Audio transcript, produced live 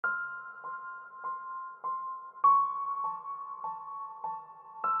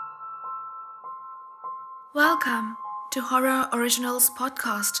Welcome to Horror Originals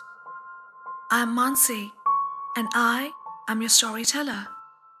podcast. I'm Mansi and I am your storyteller.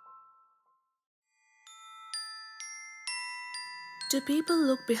 Do people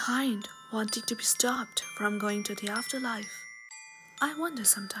look behind wanting to be stopped from going to the afterlife? I wonder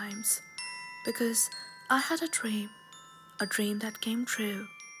sometimes because I had a dream that came true.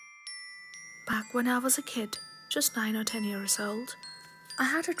 Back when I was a kid, just 9 or 10 years old, I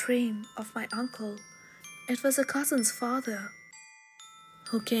had a dream of my uncle. It was a cousin's father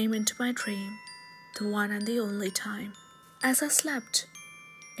who came into my dream, the one and the only time. As I slept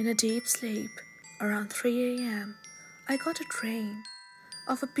in a deep sleep around 3 a.m., I got a dream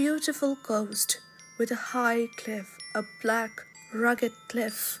of a beautiful coast with a high cliff, a black, rugged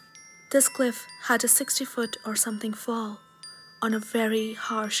cliff. This cliff had a 60-foot or something fall on a very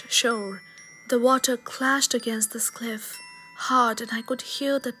harsh shore. The water clashed against this cliff hard, and I could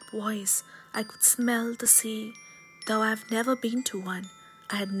hear that voice. I could smell the sea. Though I've never been to one,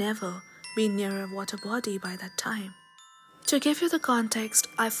 I had never been near a water body by that time. To give you the context,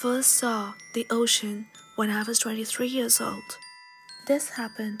 I first saw the ocean when I was 23 years old. This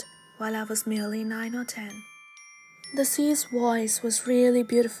happened while I was merely 9 or 10. The sea's voice was really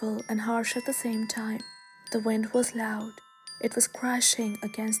beautiful and harsh at the same time. The wind was loud. It was crashing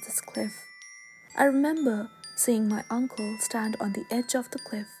against this cliff. I remember seeing my uncle stand on the edge of the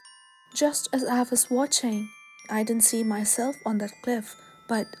cliff. Just as I was watching, I didn't see myself on that cliff,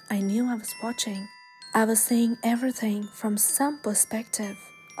 but I knew I was watching. I was seeing everything from some perspective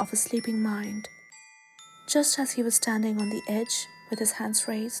of a sleeping mind. Just as he was standing on the edge with his hands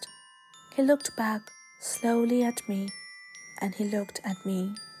raised, he looked back slowly at me, and he looked at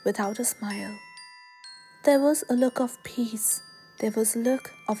me without a smile. There was a look of peace, there was a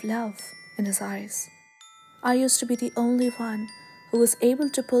look of love in his eyes. I used to be the only one who was able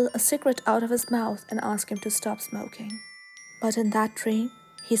to pull a cigarette out of his mouth and ask him to stop smoking. But in that dream,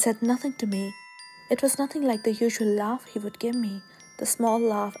 he said nothing to me. It was nothing like the usual laugh he would give me, the small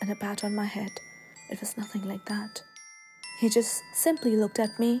laugh and a pat on my head. It was nothing like that. He just simply looked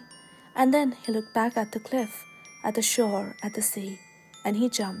at me, and then he looked back at the cliff, at the shore, at the sea, and he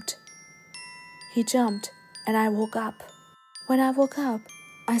jumped. He jumped, and I woke up. When I woke up,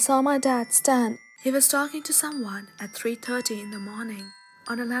 I saw my dad stand. He was talking to someone at 3:30 in the morning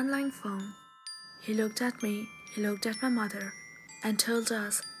on a landline phone. He looked at me, he looked at my mother, and told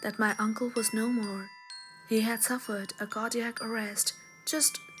us that my uncle was no more. He had suffered a cardiac arrest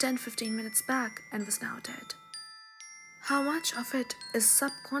just 10-15 minutes back and was now dead. How much of it is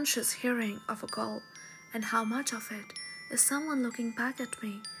subconscious hearing of a call, and how much of it is someone looking back at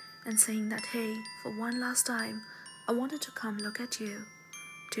me and saying that, hey, for one last time, I wanted to come look at you.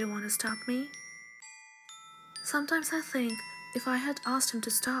 Do you want to stop me? Sometimes I think if I had asked him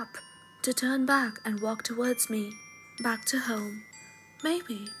to stop, to turn back and walk towards me, back to home,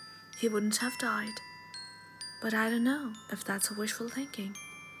 maybe he wouldn't have died. But I don't know if that's a wishful thinking.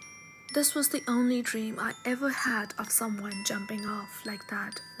 This was the only dream I ever had of someone jumping off like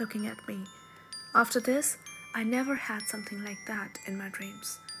that, looking at me. After this, I never had something like that in my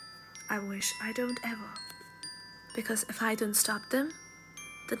dreams. I wish I don't ever. Because if I don't stop them,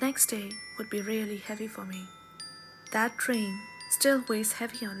 the next day would be really heavy for me. That dream still weighs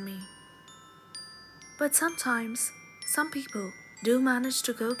heavy on me. But sometimes, some people do manage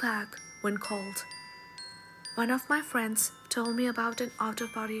to go back when called. One of my friends told me about an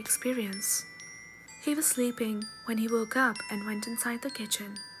out-of-body experience. He was sleeping when he woke up and went inside the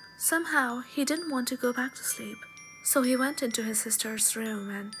kitchen. Somehow, he didn't want to go back to sleep. So he went into his sister's room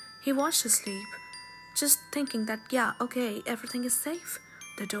and he watched her sleep, just thinking that, yeah, okay, everything is safe.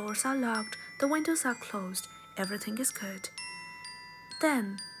 The doors are locked, the windows are closed, everything is good.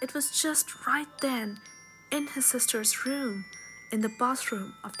 Then, it was just right then, in his sister's room, in the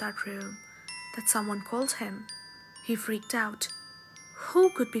bathroom of that room, that someone called him. He freaked out. Who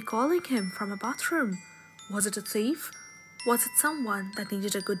could be calling him from a bathroom? Was it a thief? Was it someone that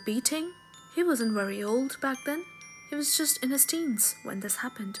needed a good beating? He wasn't very old back then. He was just in his teens when this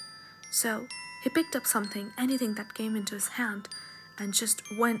happened. So, he picked up something, anything that came into his hand, and just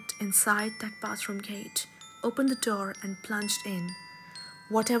went inside that bathroom gate, opened the door and plunged in.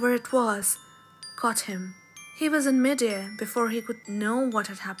 Whatever it was, caught him. He was in midair before he could know what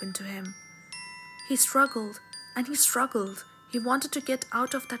had happened to him. He struggled, and he struggled. He wanted to get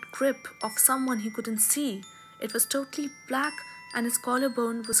out of that grip of someone he couldn't see. It was totally black, and his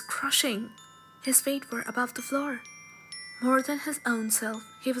collarbone was crushing. His feet were above the floor. More than his own self,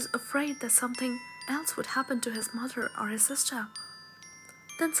 he was afraid that something else would happen to his mother or his sister.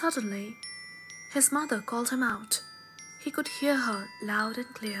 Then suddenly, his mother called him out. He could hear her loud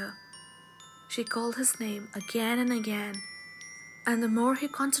and clear. She called his name again and again, and the more he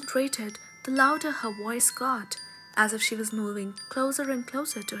concentrated, the louder her voice got, as if she was moving closer and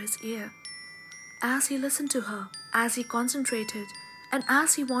closer to his ear. As he listened to her, as he concentrated, and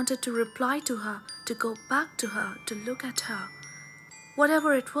as he wanted to reply to her, to go back to her, to look at her,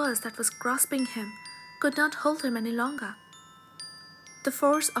 whatever it was that was grasping him could not hold him any longer. The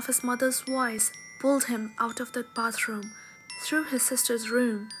force of his mother's voice pulled him out of the bathroom, through his sister's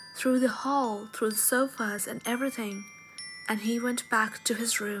room, through the hall, through the sofas and everything, and he went back to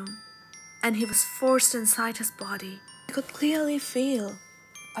his room, and he was forced inside his body. He could clearly feel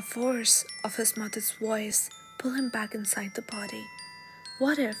a force of his mother's voice pull him back inside the body.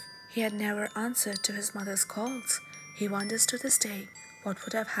 What if he had never answered to his mother's calls? He wonders to this day what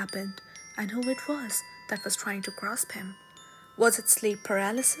would have happened and who it was that was trying to grasp him. Was it sleep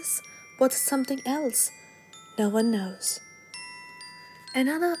paralysis? Was it something else? No one knows.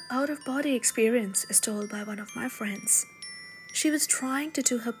 Another out-of-body experience is told by one of my friends. She was trying to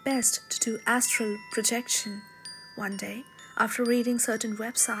do her best to do astral projection. One day, after reading certain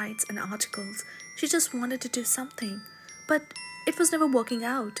websites and articles, she just wanted to do something, but it was never working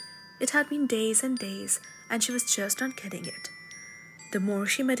out. It had been days and days, and she was just not getting it. The more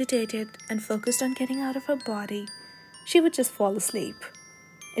she meditated and focused on getting out of her body, she would just fall asleep.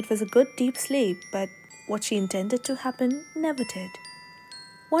 It was a good deep sleep, but what she intended to happen never did.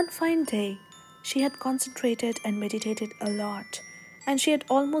 One fine day, she had concentrated and meditated a lot, and she had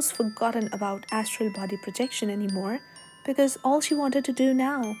almost forgotten about astral body projection anymore, because all she wanted to do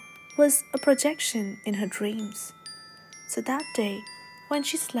now was a projection in her dreams. So that day, when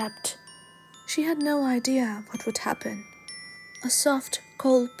she slept, she had no idea what would happen. A soft,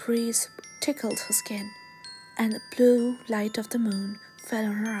 cold breeze tickled her skin, and the blue light of the moon fell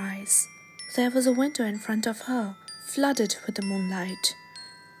on her eyes. There was a window in front of her, flooded with the moonlight.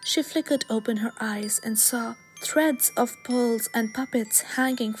 She flickered open her eyes and saw threads of pearls and puppets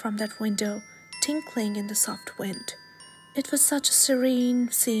hanging from that window, tinkling in the soft wind. It was such a serene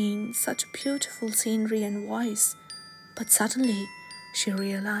scene, such a beautiful scenery and voice. But suddenly, she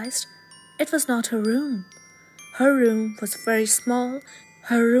realized it was not her room. Her room was very small.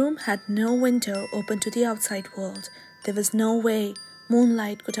 Her room had no window open to the outside world. There was no way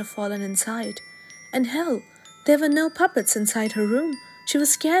moonlight could have fallen inside. And hell, there were no puppets inside her room. She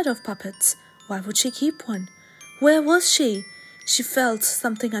was scared of puppets. Why would she keep one? Where was she? She felt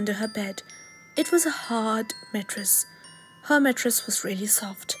something under her bed. It was a hard mattress. Her mattress was really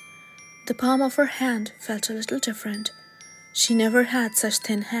soft. The palm of her hand felt a little different. She never had such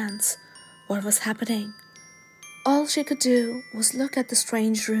thin hands. What was happening? All she could do was look at the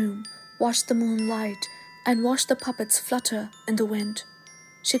strange room, watch the moonlight, and watch the puppets flutter in the wind.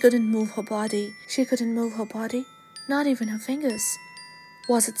 She couldn't move her body. She couldn't move her body, not even her fingers.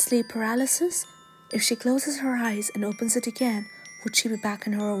 Was it sleep paralysis? If she closes her eyes and opens it again, would she be back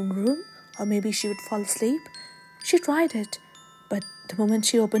in her own room? Or maybe she would fall asleep? She tried it, but the moment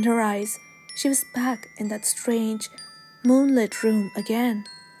she opened her eyes, she was back in that strange, moonlit room again.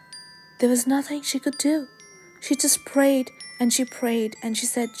 There was nothing she could do. She just prayed, and she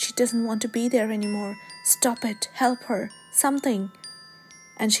said she doesn't want to be there anymore. Stop it, help her, something.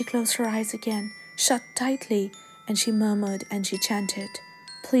 And she closed her eyes again, shut tightly, and she murmured and she chanted,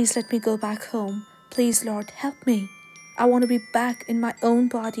 "Please let me go back home. Please, Lord, help me. I want to be back in my own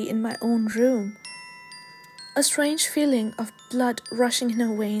body, in my own room." A strange feeling of blood rushing in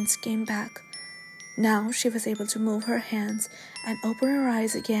her veins came back. Now she was able to move her hands and open her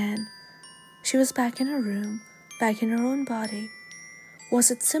eyes again. She was back in her room, back in her own body.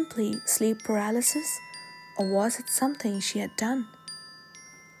 Was it simply sleep paralysis, or was it something she had done?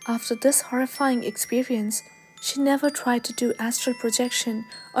 After this horrifying experience, she never tried to do astral projection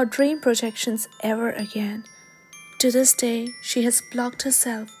or dream projections ever again. To this day, she has blocked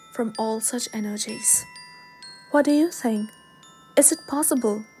herself from all such energies. What do you think? Is it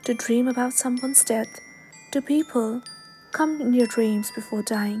possible to dream about someone's death? Do people come in your dreams before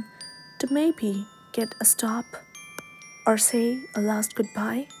dying to maybe get a stop or say a last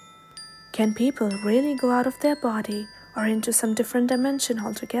goodbye? Can people really go out of their body or into some different dimension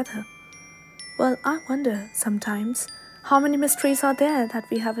altogether? Well, I wonder sometimes how many mysteries are there that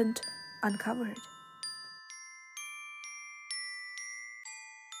we haven't uncovered.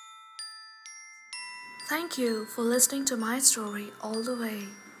 Thank you for listening to my story all the way.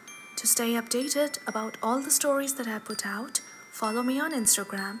 To stay updated about all the stories that I put out, follow me on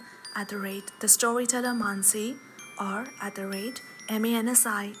Instagram @thestorytellermansi or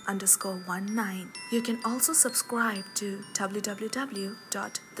 @mansi_19. You can also subscribe to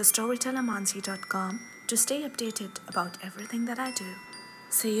www.thestorytellermansi.com to stay updated about everything that I do.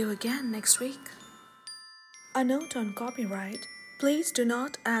 See you again next week. A note on copyright. Please do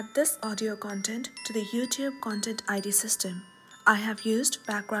not add this audio content to the YouTube Content ID system. I have used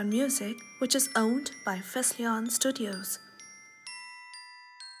background music which is owned by Fesleon Studios.